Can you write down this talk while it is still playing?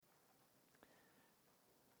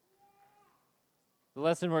The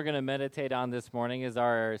lesson we're going to meditate on this morning is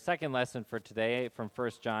our second lesson for today from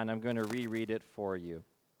 1 John. I'm going to reread it for you.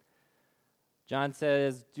 John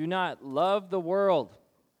says, "Do not love the world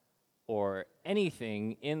or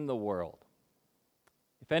anything in the world.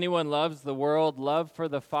 If anyone loves the world, love for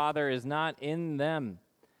the Father is not in them.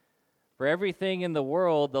 For everything in the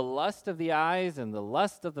world, the lust of the eyes and the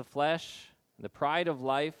lust of the flesh, and the pride of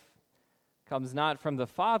life, comes not from the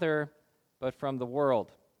Father, but from the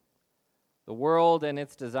world. The world and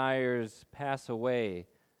its desires pass away,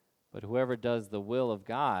 but whoever does the will of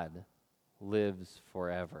God lives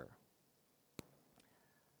forever."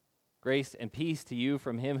 Grace and peace to you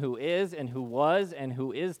from him who is and who was and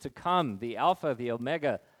who is to come, the Alpha, the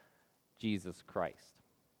Omega, Jesus Christ.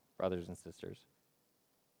 Brothers and sisters.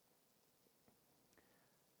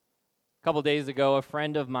 A couple days ago, a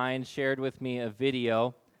friend of mine shared with me a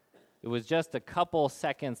video. It was just a couple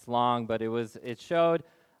seconds long, but it showed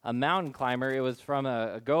a mountain climber. It was from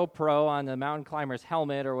a GoPro on the mountain climber's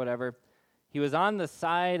helmet or whatever. He was on the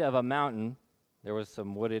side of a mountain. There was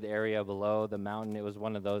some wooded area below the mountain. It was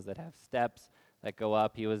one of those that have steps that go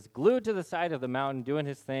up. He was glued to the side of the mountain doing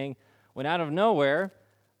his thing, when out of nowhere,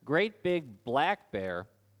 great big black bear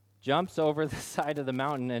jumps over the side of the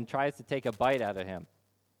mountain and tries to take a bite out of him.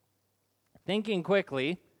 Thinking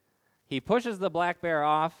quickly, he pushes the black bear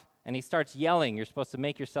off, and he starts yelling. You're supposed to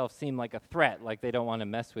make yourself seem like a threat, like they don't want to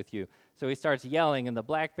mess with you. So he starts yelling, and the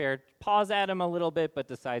black bear paws at him a little bit, but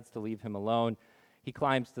decides to leave him alone. He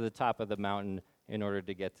climbs to the top of the mountain in order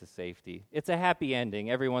to get to safety. It's a happy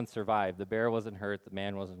ending. Everyone survived. The bear wasn't hurt. The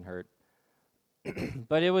man wasn't hurt.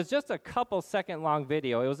 But it was just a couple second long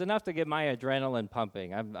video. It was enough to get my adrenaline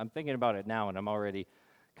pumping. I'm thinking about it now, and I'm already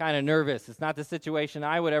kind of nervous. It's not the situation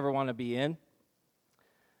I would ever want to be in.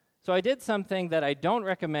 So I did something that I don't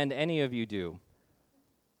recommend any of you do.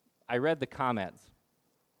 I read the comments.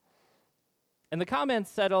 And the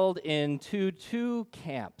comments settled into two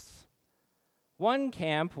camps. One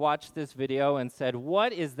camp watched this video and said,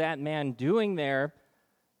 "What is that man doing there?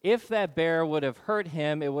 If that bear would have hurt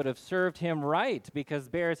him, it would have served him right, because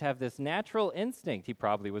bears have this natural instinct." He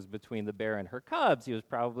probably was between the bear and her cubs. He was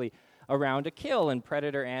probably around to kill, and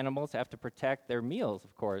predator animals have to protect their meals,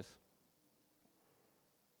 of course.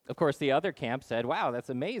 Of course, the other camp said, "Wow, that's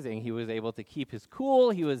amazing. He was able to keep his cool.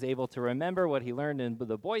 He was able to remember what he learned in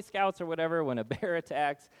the Boy Scouts or whatever. When a bear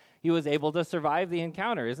attacks, he was able to survive the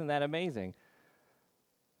encounter. Isn't that amazing?"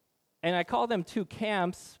 And I call them two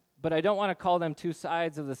camps, but I don't want to call them two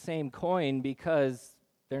sides of the same coin, because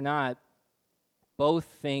they're not. Both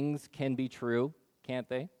things can be true, can't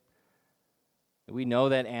they? We know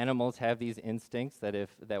that animals have these instincts,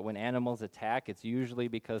 that when animals attack, it's usually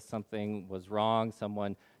because something was wrong.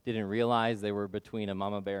 Someone didn't realize they were between a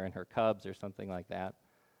mama bear and her cubs or something like that.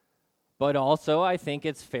 But also, I think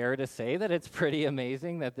it's fair to say that it's pretty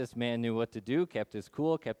amazing that this man knew what to do, kept his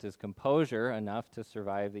cool, kept his composure enough to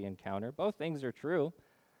survive the encounter. Both things are true.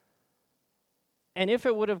 And if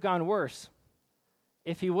it would have gone worse,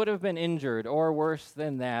 if he would have been injured or worse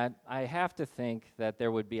than that, I have to think that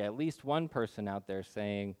there would be at least one person out there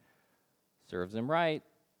saying, "Serves him right."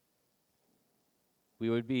 We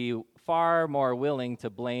would be far more willing to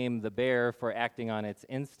blame the bear for acting on its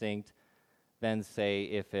instinct than, say,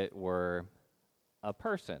 if it were a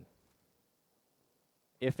person.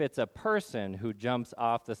 If it's a person who jumps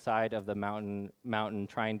off the side of the mountain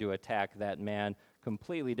trying to attack that man,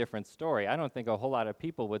 completely different story. I don't think a whole lot of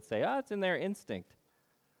people would say, "It's in their instinct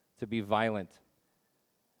to be violent,"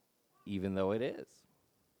 even though it is.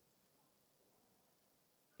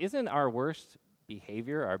 Isn't our worst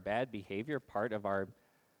behavior, our bad behavior, part of our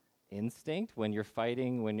instinct? When you're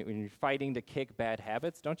fighting, when you're fighting to kick bad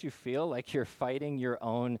habits, don't you feel like you're fighting your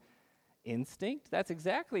own instinct? That's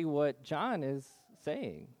exactly what John is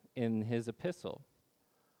saying in his epistle.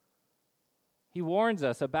 He warns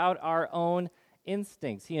us about our own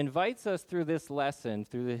instincts. He invites us through this lesson,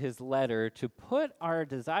 through his letter, to put our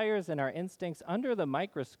desires and our instincts under the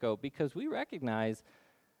microscope, because we recognize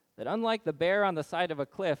that unlike the bear on the side of a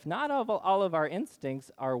cliff, not all of our instincts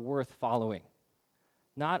are worth following.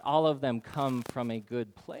 Not all of them come from a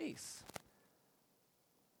good place.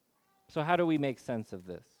 So how do we make sense of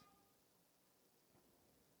this?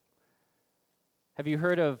 Have you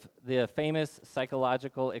heard of the famous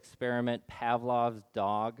psychological experiment, Pavlov's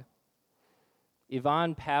dog?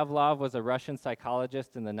 Ivan Pavlov was a Russian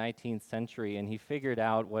psychologist in the 19th century, and he figured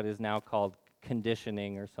out what is now called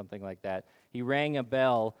conditioning or something like that. He rang a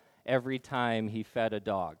bell every time he fed a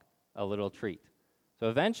dog a little treat. So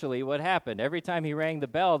eventually what happened? Every time he rang the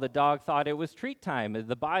bell, the dog thought it was treat time.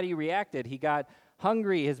 The body reacted. He got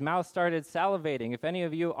hungry, his mouth started salivating. If any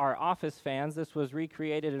of you are Office fans, this was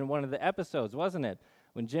recreated in one of the episodes, wasn't it?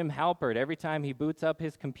 When Jim Halpert, every time he boots up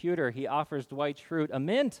his computer, he offers Dwight Schrute a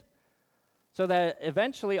mint. So that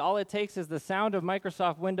eventually all it takes is the sound of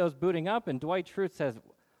Microsoft Windows booting up, and Dwight Schrute says,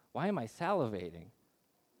 "Why am I salivating?"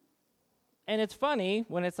 And it's funny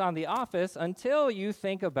when it's on The Office until you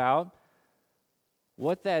think about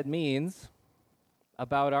what that means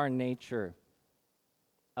about our nature,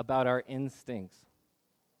 about our instincts.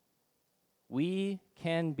 We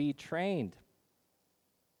can be trained,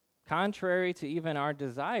 contrary to even our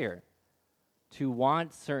desire, to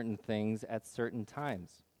want certain things at certain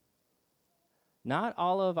times. Not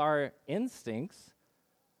all of our instincts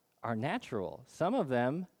are natural. Some of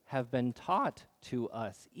them have been taught to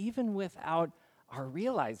us, even without our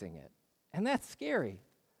realizing it. And that's scary.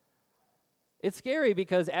 It's scary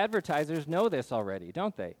because advertisers know this already,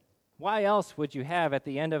 don't they? Why else would you have at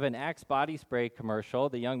the end of an Axe body spray commercial,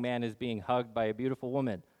 the young man is being hugged by a beautiful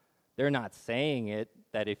woman? They're not saying it,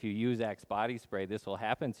 that if you use Axe body spray, this will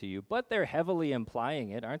happen to you, but they're heavily implying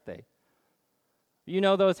it, aren't they? You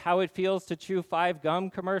know those How It Feels to Chew 5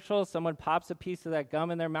 Gum commercials? Someone pops a piece of that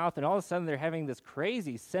gum in their mouth, and all of a sudden they're having this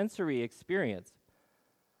crazy sensory experience.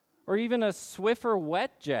 Or even a Swiffer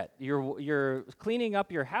wet jet. You're cleaning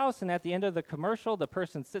up your house, and at the end of the commercial, the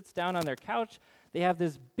person sits down on their couch. They have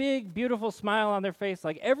this big, beautiful smile on their face,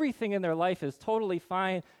 like everything in their life is totally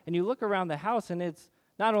fine. And you look around the house, and it's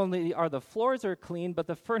not only are the floors are clean, but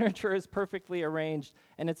the furniture is perfectly arranged,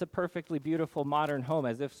 and it's a perfectly beautiful modern home,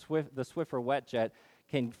 as if the Swiffer wet jet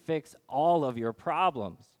can fix all of your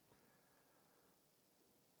problems.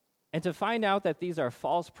 And to find out that these are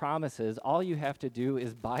false promises, all you have to do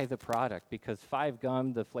is buy the product, because 5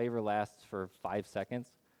 Gum, the flavor lasts for 5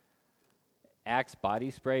 seconds. Axe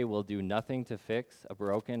body spray will do nothing to fix a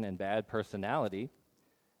broken and bad personality.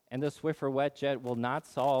 And the Swiffer wet jet will not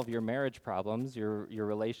solve your marriage problems, your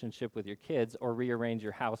relationship with your kids, or rearrange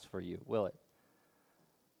your house for you, will it?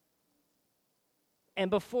 And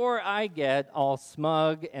before I get all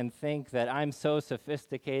smug and think that I'm so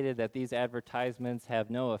sophisticated that these advertisements have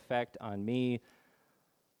no effect on me,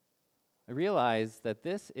 I realize that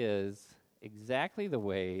this is exactly the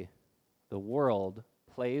way the world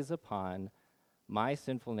plays upon my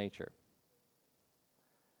sinful nature.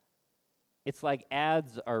 It's like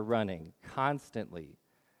ads are running constantly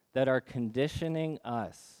that are conditioning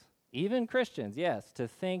us, even Christians, yes, to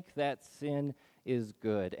think that sin is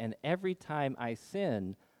good. And every time I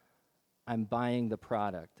sin, I'm buying the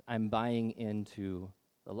product. I'm buying into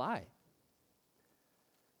the lie.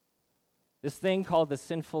 This thing called the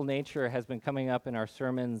sinful nature has been coming up in our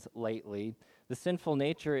sermons lately. The sinful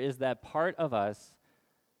nature is that part of us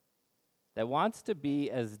that wants to be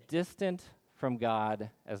as distant from God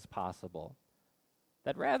as possible,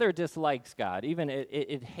 that rather dislikes God, even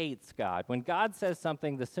it hates God. When God says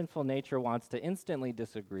something, the sinful nature wants to instantly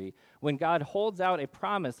disagree. When God holds out a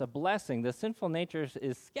promise, a blessing, the sinful nature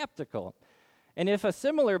is skeptical. And if a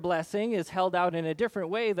similar blessing is held out in a different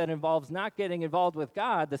way that involves not getting involved with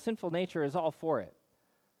God, the sinful nature is all for it.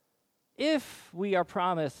 If we are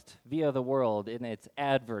promised via the world in its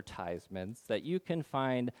advertisements that you can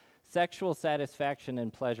find sexual satisfaction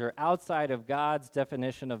and pleasure outside of God's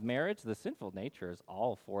definition of marriage, the sinful nature is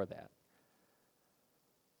all for that.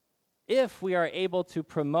 If we are able to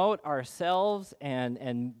promote ourselves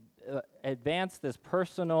and advance this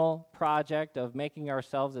personal project of making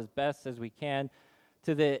ourselves as best as we can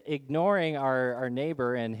to the ignoring our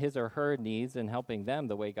neighbor and his or her needs and helping them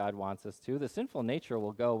the way God wants us to, the sinful nature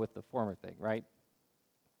will go with the former thing, right?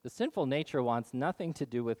 The sinful nature wants nothing to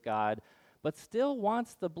do with God, but still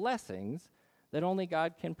wants the blessings that only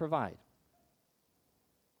God can provide.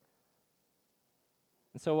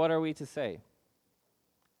 And so what are we to say?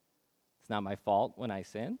 It's not my fault when I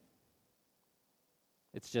sin.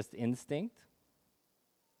 It's just instinct.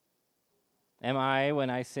 Am I when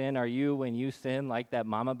I sin? Are you when you sin like that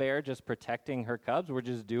mama bear just protecting her cubs? We're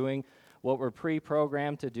just doing what we're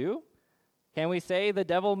pre-programmed to do? Can we say the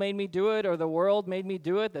devil made me do it or the world made me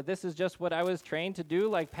do it, that this is just what I was trained to do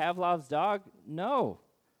like Pavlov's dog? No.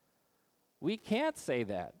 We can't say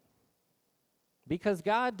that because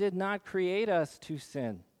God did not create us to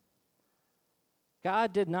sin.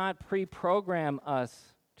 God did not pre-program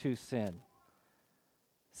us to sin.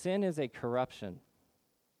 Sin is a corruption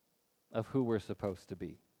of who we're supposed to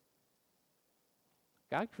be.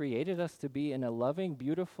 God created us to be in a loving,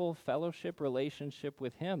 beautiful fellowship relationship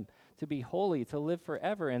with Him, to be holy, to live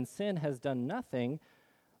forever, and sin has done nothing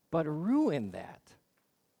but ruin that.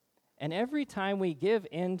 And every time we give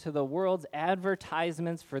in to the world's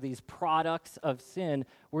advertisements for these products of sin,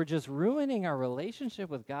 we're just ruining our relationship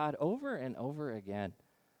with God over and over again.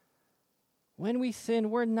 When we sin,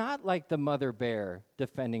 we're not like the mother bear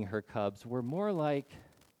defending her cubs. We're more like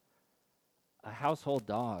a household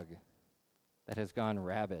dog that has gone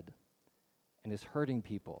rabid and is hurting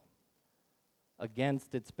people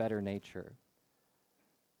against its better nature.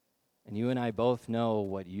 And you and I both know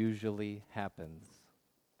what usually happens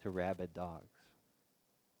to rabid dogs,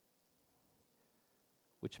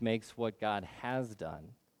 which makes what God has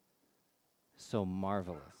done so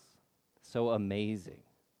marvelous, so amazing,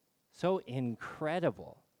 so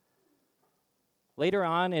incredible. Later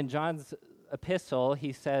on in John's epistle,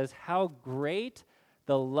 he says, how great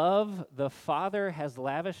the love the Father has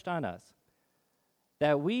lavished on us,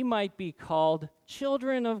 that we might be called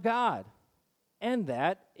children of God. And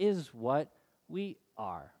that is what we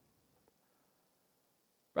are.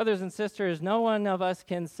 Brothers and sisters, no one of us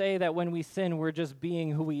can say that when we sin, we're just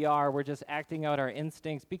being who we are, we're just acting out our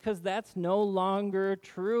instincts, because that's no longer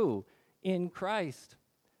true in Christ.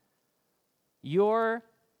 Your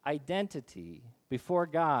identity before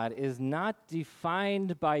God is not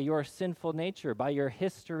defined by your sinful nature, by your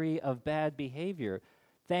history of bad behavior.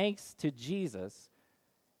 Thanks to Jesus,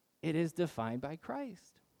 it is defined by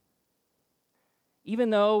Christ.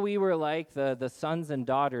 Even though we were like the sons and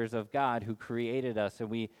daughters of God who created us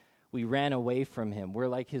and we ran away from him, we're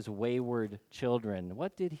like his wayward children.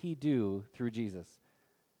 What did he do through Jesus?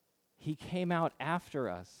 He came out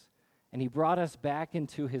after us and he brought us back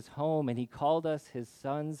into his home and he called us his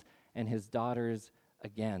sons and his daughters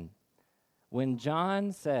again. When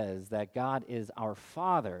John says that God is our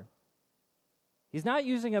Father, he's not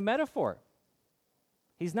using a metaphor.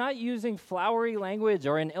 He's not using flowery language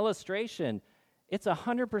or an illustration. It's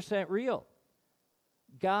 100% real.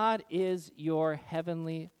 God is your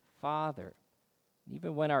heavenly Father.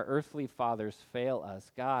 Even when our earthly fathers fail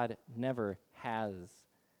us, God never has,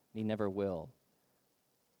 he never will.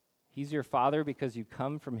 He's your Father because you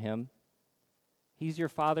come from him. He's your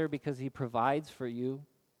Father because he provides for you.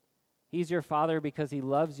 He's your Father because he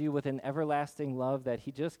loves you with an everlasting love that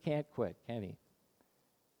he just can't quit, can he?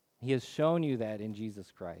 He has shown you that in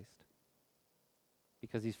Jesus Christ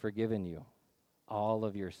because he's forgiven you all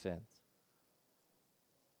of your sins.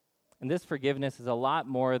 And this forgiveness is a lot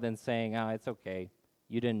more than saying, oh, it's okay,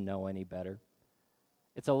 you didn't know any better.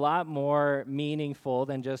 It's a lot more meaningful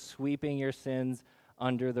than just sweeping your sins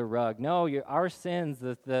under the rug. No, our sins,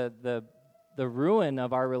 the ruin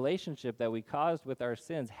of our relationship that we caused with our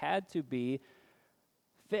sins had to be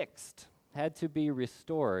fixed, had to be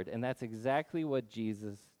restored, and that's exactly what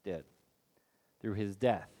Jesus did through his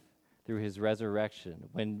death, through his resurrection.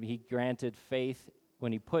 When he granted faith,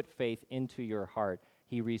 when he put faith into your heart,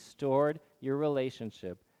 he restored your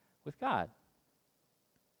relationship with God.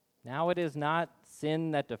 Now it is not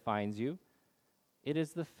sin that defines you. It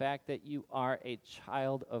is the fact that you are a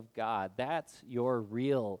child of God. That's your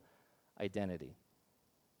real identity.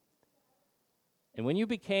 And when you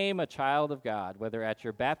became a child of God, whether at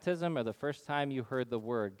your baptism or the first time you heard the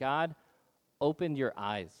word, God opened your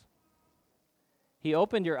eyes. He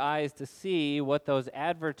opened your eyes to see what those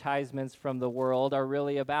advertisements from the world are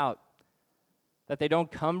really about. That they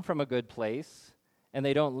don't come from a good place, and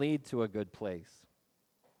they don't lead to a good place.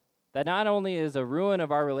 That not only is a ruin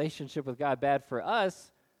of our relationship with God bad for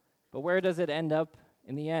us, but where does it end up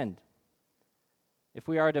in the end? If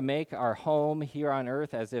we are to make our home here on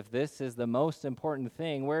earth as if this is the most important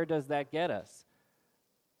thing, where does that get us?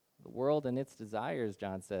 The world and its desires,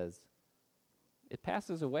 John says, it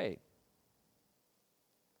passes away.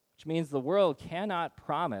 Which means the world cannot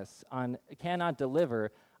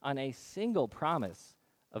deliver on a single promise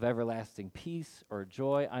of everlasting peace or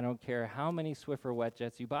joy. I don't care how many Swiffer wet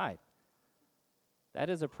jets you buy. That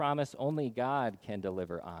is a promise only God can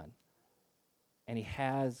deliver on. And he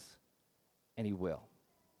has, and he will.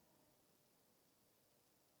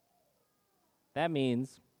 That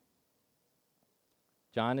means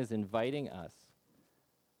John is inviting us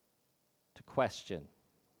to question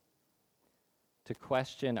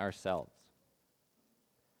ourselves.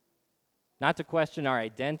 Not to question our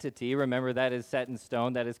identity. Remember, that is set in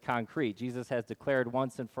stone, that is concrete. Jesus has declared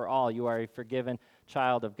once and for all, you are a forgiven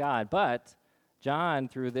child of God. But John,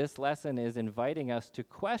 through this lesson, is inviting us to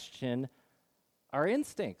question our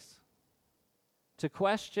instincts, to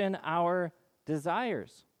question our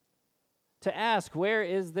desires, to ask, where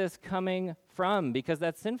is this coming from? Because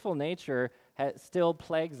that sinful nature still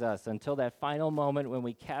plagues us until that final moment when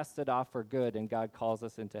we cast it off for good and God calls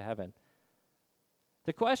us into heaven.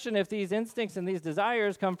 To question if these instincts and these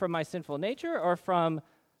desires come from my sinful nature or from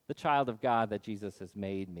the child of God that Jesus has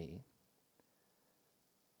made me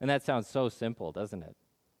And that sounds so simple, doesn't it?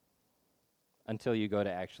 Until you go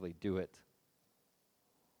to actually do it.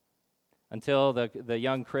 Until the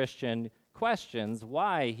young Christian questions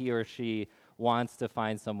why he or she wants to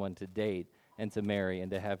find someone to date and to marry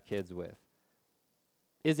and to have kids with.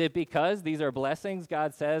 Is it because these are blessings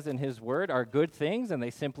God says in his word are good things and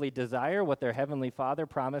they simply desire what their heavenly Father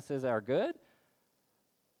promises are good?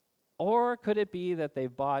 Or could it be that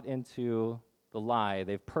they've bought into the lie,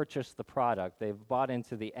 they've purchased the product, they've bought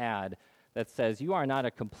into the ad that says you are not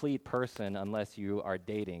a complete person unless you are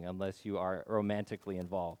dating, unless you are romantically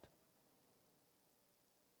involved?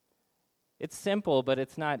 It's simple, but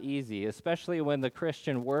it's not easy, especially when the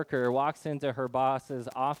Christian worker walks into her boss's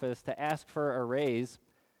office to ask for a raise.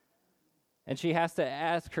 And she has to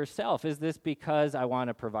ask herself, is this because I want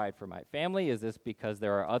to provide for my family? Is this because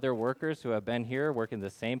there are other workers who have been here working the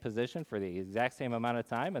same position for the exact same amount of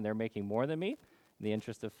time and they're making more than me in the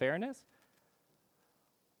interest of fairness?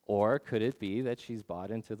 Or could it be that she's bought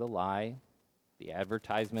into the lie, the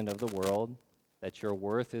advertisement of the world, that your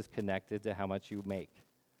worth is connected to how much you make?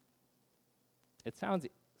 It sounds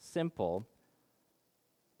simple,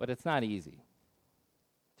 but it's not easy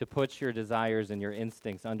to put your desires and your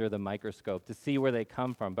instincts under the microscope to see where they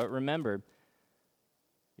come from. But remember,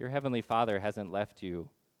 your Heavenly Father hasn't left you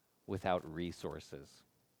without resources.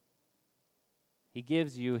 He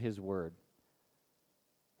gives you His Word,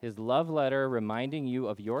 His love letter reminding you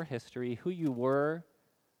of your history, who you were,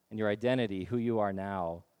 and your identity, who you are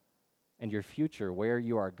now, and your future, where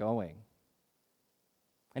you are going.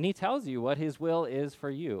 And He tells you what His will is for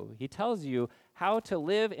you. He tells you how to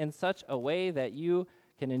live in such a way that you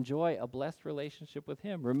can enjoy a blessed relationship with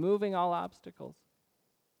Him, removing all obstacles.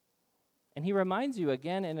 And He reminds you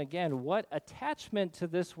again and again what attachment to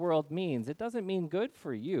this world means. It doesn't mean good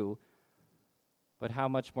for you, but how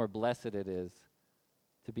much more blessed it is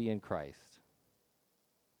to be in Christ.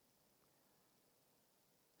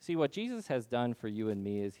 See, what Jesus has done for you and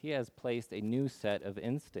me is He has placed a new set of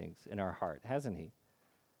instincts in our heart, hasn't He?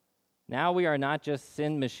 Now we are not just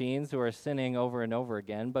sin machines who are sinning over and over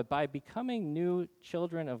again, but by becoming new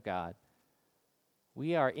children of God,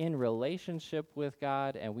 we are in relationship with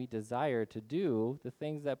God and we desire to do the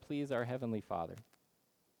things that please our Heavenly Father.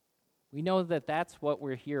 We know that that's what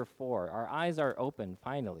we're here for. Our eyes are open,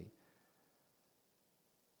 finally.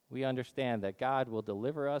 We understand that God will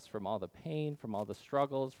deliver us from all the pain, from all the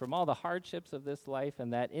struggles, from all the hardships of this life,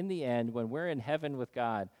 and that in the end, when we're in heaven with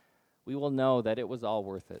God, we will know that it was all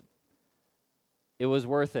worth it. It was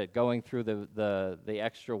worth it going through the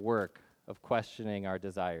extra work of questioning our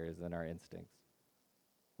desires and our instincts.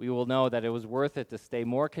 We will know that it was worth it to stay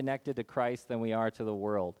more connected to Christ than we are to the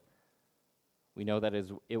world. We know that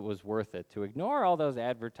it was worth it to ignore all those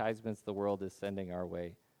advertisements the world is sending our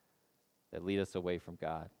way that lead us away from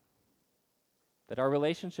God. That our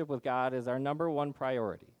relationship with God is our number one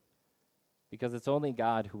priority because it's only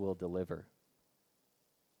God who will deliver.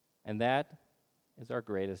 And that is our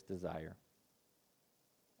greatest desire.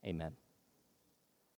 Amen.